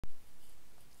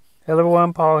Hello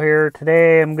everyone, Paul here.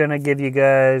 Today I'm going to give you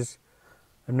guys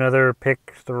another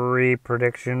pick 3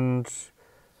 predictions.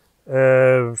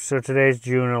 So today's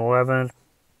June 11th.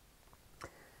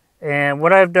 And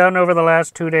what I've done over the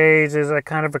last 2 days is I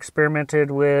kind of experimented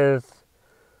with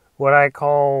what I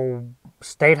call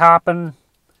state hopping.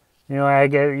 I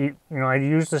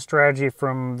use the strategy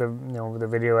from the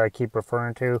video I keep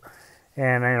referring to.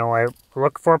 And I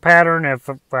look for a pattern. If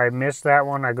I miss that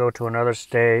one, I go to another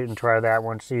state and try that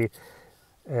one. To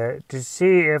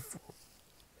see if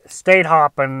state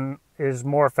hopping is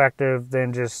more effective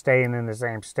than just staying in the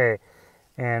same state.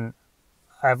 And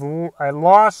I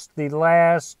lost the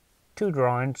last 2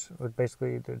 drawings, or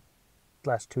basically the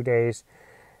last 2 days.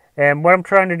 And what I'm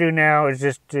trying to do now is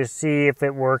just to see if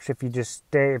it works. If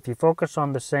you focus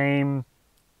on the same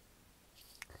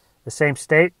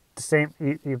state,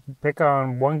 you pick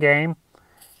on one game,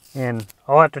 and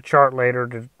I'll have to chart later.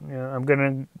 I'm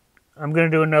gonna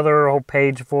do another whole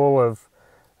page full of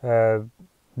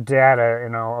data,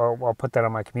 and I'll put that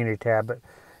on my community tab. But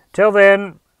till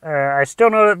then, I still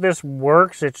know that this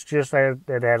works. It's just I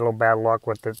had a little bad luck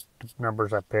with the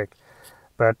numbers I picked.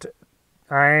 But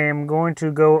I am going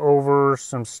to go over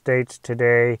some states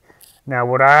today. Now,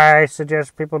 what I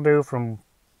suggest people do from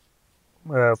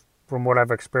what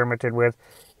I've experimented with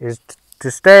is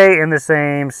to stay in the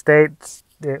same state.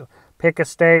 Pick a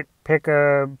state, pick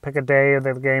a day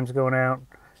that the game's going out.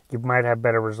 You might have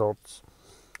better results.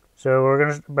 So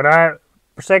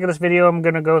for sake of this video, I'm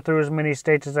gonna go through as many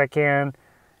states as I can,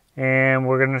 and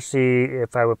we're gonna see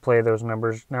if I would play those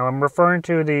numbers. Now I'm referring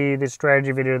to the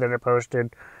strategy video that I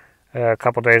posted a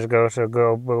couple days ago, so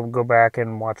go back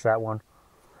and watch that one.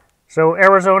 So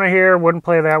Arizona here, wouldn't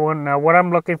play that one. Now what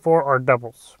I'm looking for are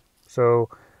doubles. So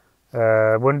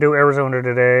wouldn't do Arizona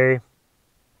today.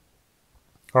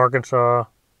 Arkansas.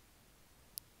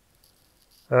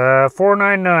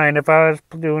 499. If I was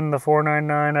doing the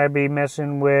 499, I'd be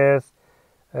messing with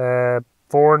 4,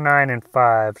 9, and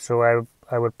 5. So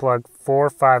I would plug 4,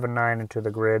 5, and 9 into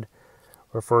the grid.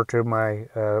 Refer to my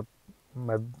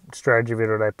strategy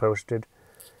video that I posted.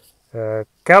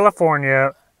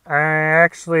 California, I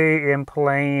actually am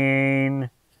playing.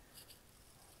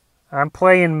 I'm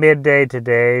playing midday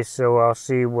today, so I'll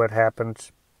see what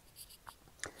happens.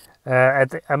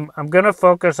 I'm gonna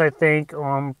focus, I think,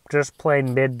 on just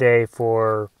playing midday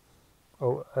for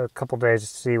a couple days to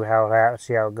see how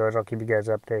it goes. I'll keep you guys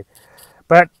updated.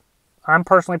 But I'm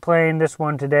personally playing this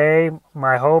one today.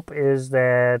 My hope is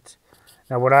that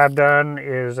now what I've done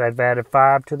is I've added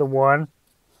 5 to the 1,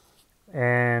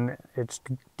 and it's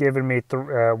given me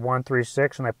 1, 3,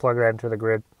 6, and I plug that into the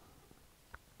grid.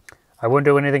 I wouldn't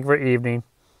do anything for evening.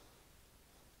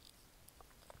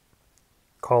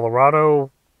 Colorado.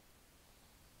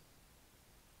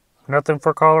 Nothing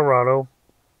for Colorado.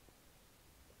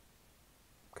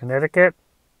 Connecticut.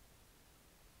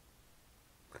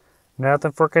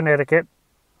 Nothing for Connecticut.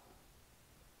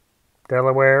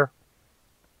 Delaware.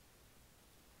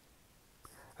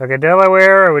 Okay,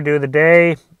 Delaware, I would do the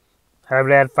day. I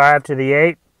would add 5 to the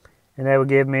 8, and that would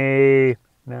give me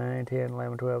 9, 10,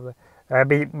 11, 12. I'd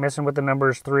be messing with the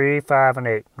numbers 3, 5, and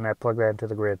 8, and I plug that into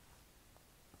the grid.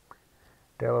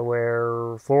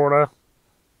 Delaware, Florida.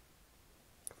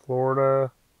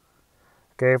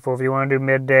 Okay, so if you want to do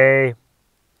midday,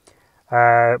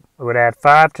 I would add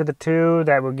 5 to the 2.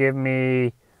 That would give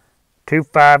me 2,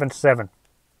 5, and 7.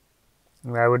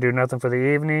 And I would do nothing for the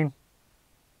evening.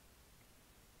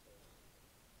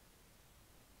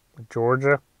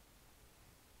 Georgia.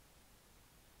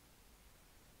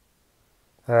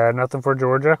 Nothing for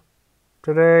Georgia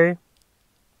today.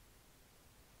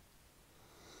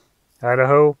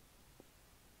 Idaho.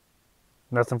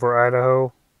 Nothing for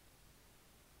Idaho.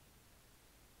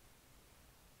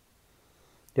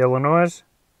 Illinois.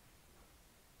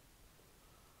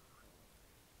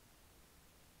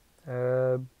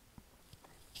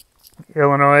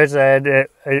 Illinois, I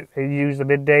use the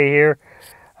midday here.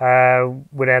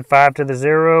 Would add 5 to the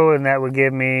 0, and that would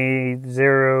give me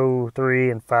 0, 3,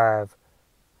 and 5.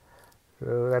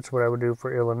 So that's what I would do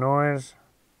for Illinois.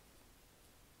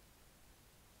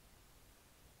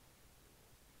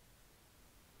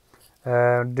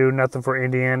 Do nothing for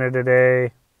Indiana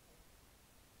today.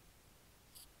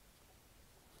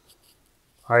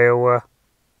 Iowa.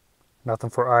 Nothing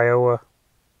for Iowa.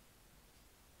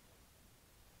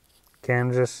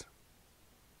 Kansas.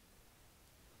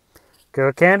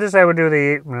 Okay, Kansas, I would do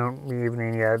the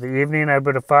evening. Yeah, the evening, I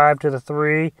put a 5 to the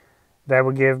 3. That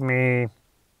would give me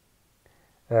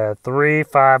 3,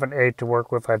 5, and 8 to work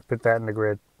with. I'd put that in the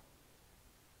grid.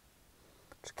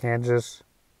 It's Kansas.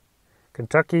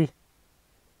 Kentucky.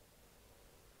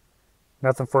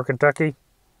 Nothing for Kentucky.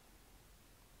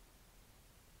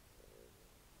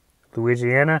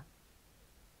 Louisiana.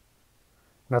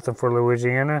 Nothing for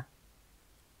Louisiana.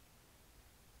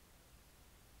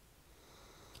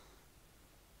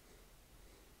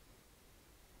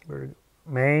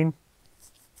 Maine.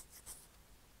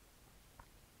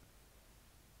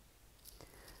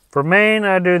 For Maine,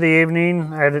 I do the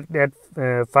evening. I'd add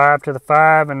 5 to the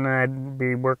 5, and I'd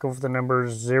be working with the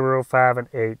numbers 0, 5, and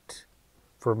 8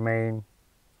 for Maine.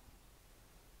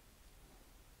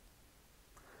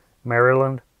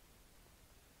 Maryland.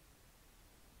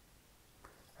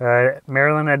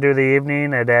 Maryland, I do the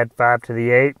evening. I'd add 5 to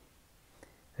the 8.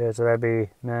 So that'd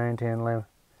be 9, 10, 11.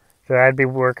 So I'd be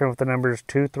working with the numbers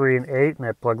 2, 3, and 8, and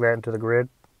I'd plug that into the grid.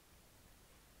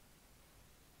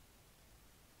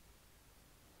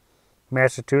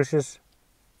 Massachusetts.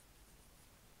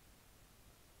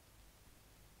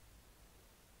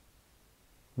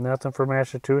 Nothing for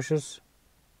Massachusetts.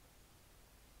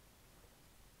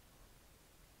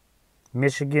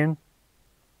 Michigan.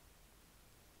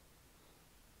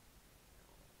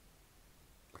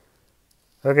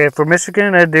 Okay, for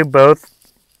Michigan, I'd do both.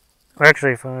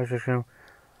 Actually, 5, 6,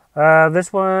 7.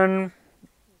 This one,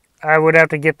 I would have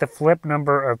to get the flip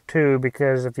number of 2,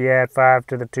 because if you add 5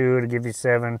 to the 2, it'll give you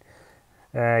 7.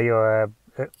 You'll have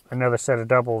another set of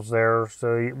doubles there.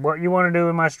 So what you want to do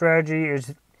in my strategy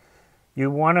is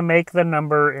you want to make the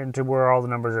number into where all the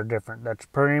numbers are different. That's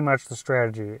pretty much the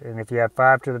strategy. And if you add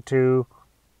 5 to the 2,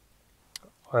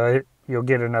 you'll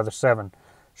get another 7.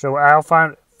 So I'll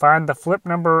find the flip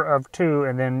number of 2,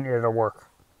 and then it'll work.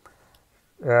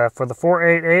 For the 4,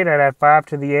 8, 8, I'd add 5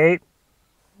 to the 8.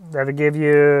 That'll give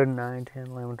you 9, 10,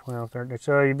 11, 12, 13.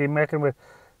 So you'd be making with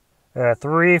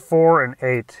 3, 4, and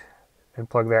 8. And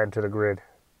plug that into the grid.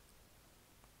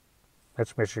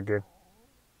 That's Michigan.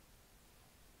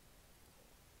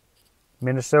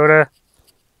 Minnesota.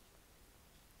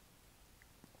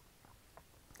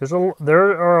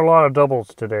 There are a lot of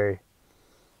doubles today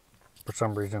for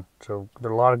some reason. So there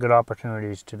are a lot of good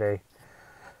opportunities today.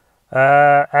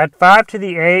 Add 5 to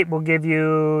the 8 will give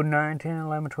you 9, 10,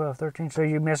 11, 12, 13. So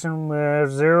you're missing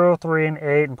 0, 3, and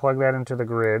 8, and plug that into the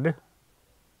grid.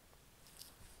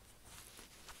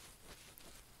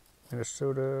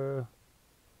 Minnesota,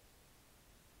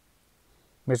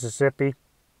 Mississippi.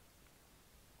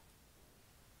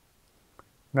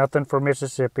 Nothing for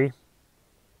Mississippi.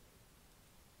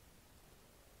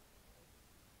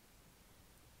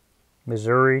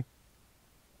 Missouri.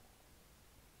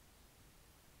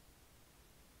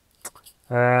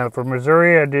 For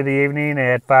Missouri, I do the evening. I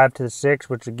add 5 to the 6,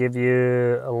 which will give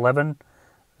you 11.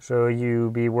 So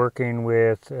you'll be working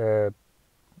with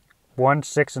 1,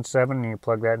 6, and 7, and you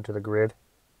plug that into the grid.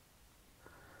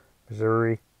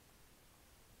 Missouri.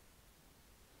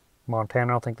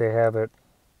 Montana, I don't think they have it.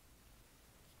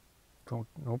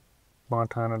 Nope.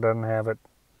 Montana doesn't have it.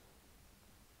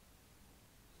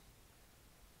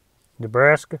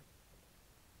 Nebraska.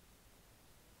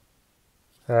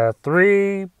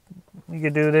 3, you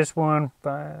could do this one.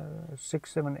 5,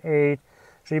 6, 7, 8.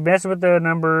 So you mess with the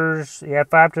numbers. You add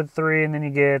 5 to the 3, and then you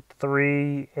get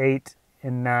 3, 8,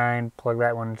 and 9. Plug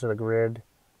that one into the grid.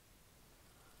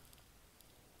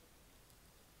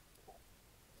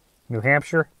 New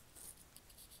Hampshire.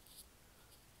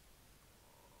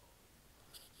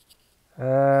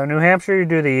 New Hampshire, you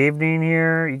do the evening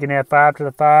here. You can add 5 to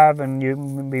the 5, and you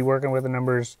can be working with the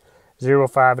numbers 0,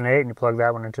 5, and 8, and you plug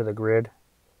that one into the grid.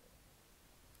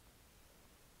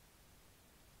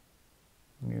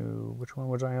 Which one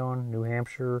was I on? New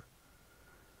Hampshire.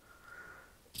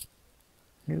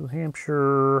 New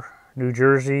Hampshire. New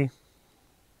Jersey.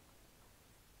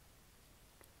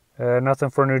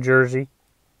 Nothing for New Jersey.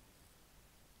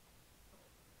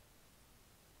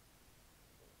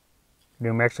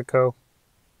 New Mexico.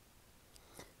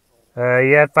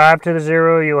 You add 5 to the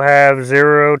 0, you'll have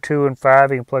 0, 2, and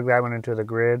 5. You can plug that one into the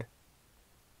grid.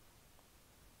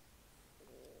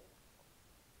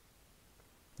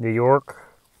 New York.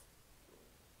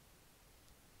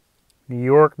 New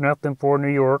York, nothing for New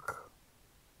York.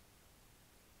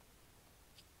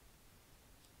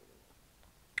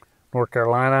 North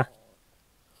Carolina.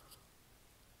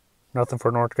 Nothing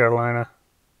for North Carolina.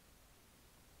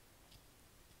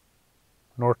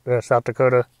 South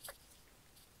Dakota.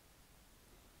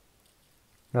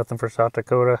 Nothing for South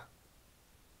Dakota.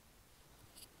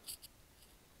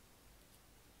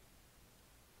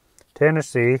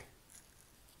 Tennessee.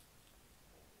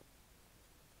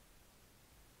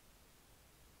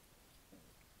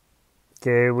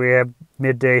 Okay, we have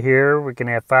midday here. We can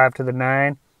add 5 to the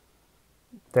 9.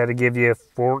 That'll give you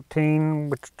 14,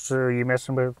 which you're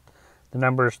messing with the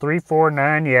numbers 3, 4,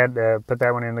 9. You had to put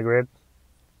that one in the grid.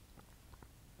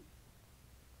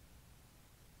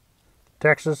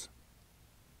 Texas.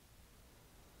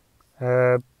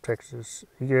 Texas.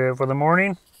 For the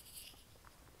morning,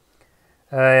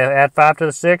 add 5 to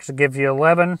the 6, it gives you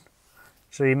 11.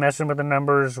 So you're messing with the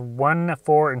numbers 1,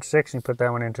 4, and 6, and you put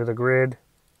that one into the grid.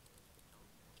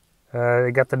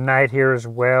 You got the night here as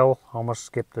well. Almost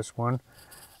skipped this one.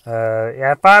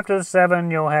 Add 5 to the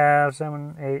 7, you'll have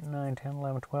 7, 8, 9, 10,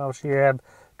 11, 12. So you have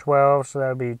 12, so that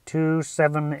would be 2,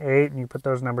 7, 8, and you put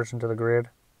those numbers into the grid.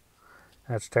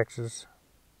 That's Texas.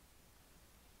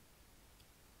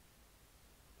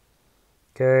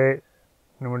 Okay,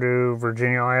 then we'll do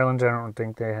Virginia Islands. I don't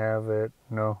think they have it.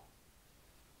 No.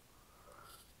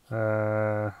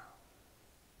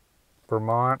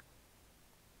 Vermont.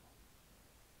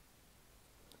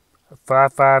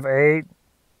 558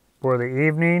 for the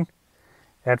evening.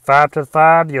 Add 5 to the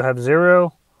 5, you'll have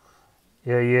 0.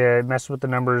 You mess with the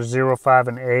numbers 0, 5,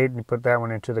 and 8, and you put that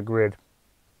one into the grid.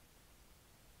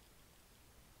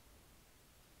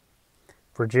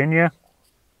 Virginia.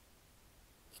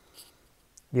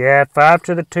 You add 5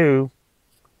 to the 2,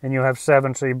 and you'll have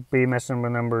 7, so you'll be messing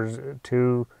with numbers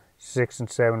 2, 6, and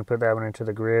 7. Put that one into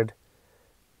the grid.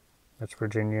 That's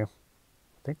Virginia.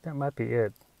 I think that might be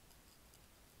it.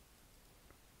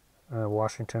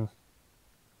 Washington.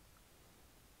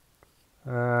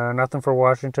 Nothing for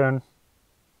Washington.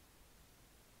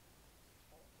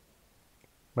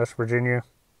 West Virginia.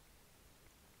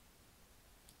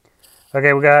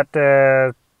 Okay, we got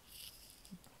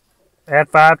add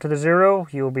 5 to the 0.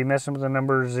 You'll be messing with the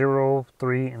numbers 0,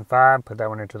 3, and 5. Put that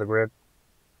one into the grid.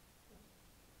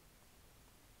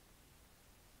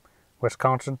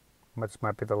 Wisconsin. This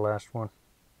might be the last one.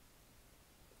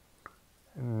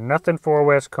 Nothing for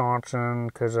Wisconsin,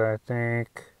 because I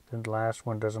think the last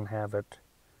one doesn't have it.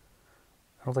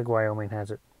 I don't think Wyoming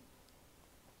has it.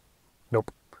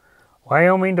 Nope.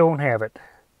 Wyoming don't have it.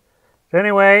 So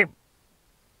anyway,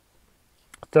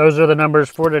 those are the numbers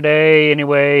for today.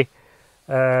 Anyway,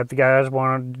 if you guys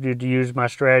wanted to use my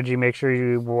strategy, make sure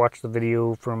you watch the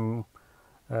video from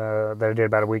that I did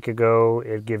about a week ago.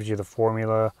 It gives you the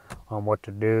formula on what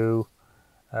to do.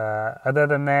 Other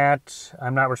than that,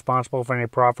 I'm not responsible for any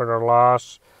profit or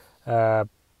loss.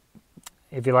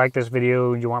 If you like this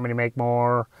video, you want me to make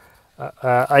more,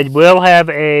 I will have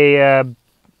a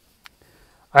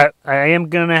I am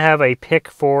going to have a pick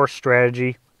 4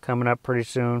 strategy coming up pretty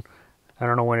soon. I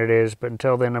don't know when it is, but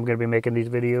until then I'm going to be making these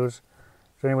videos.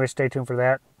 So anyway, stay tuned for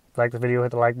that. If you like the video,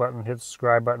 hit the like button, hit the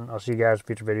subscribe button. I'll see you guys in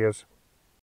future videos.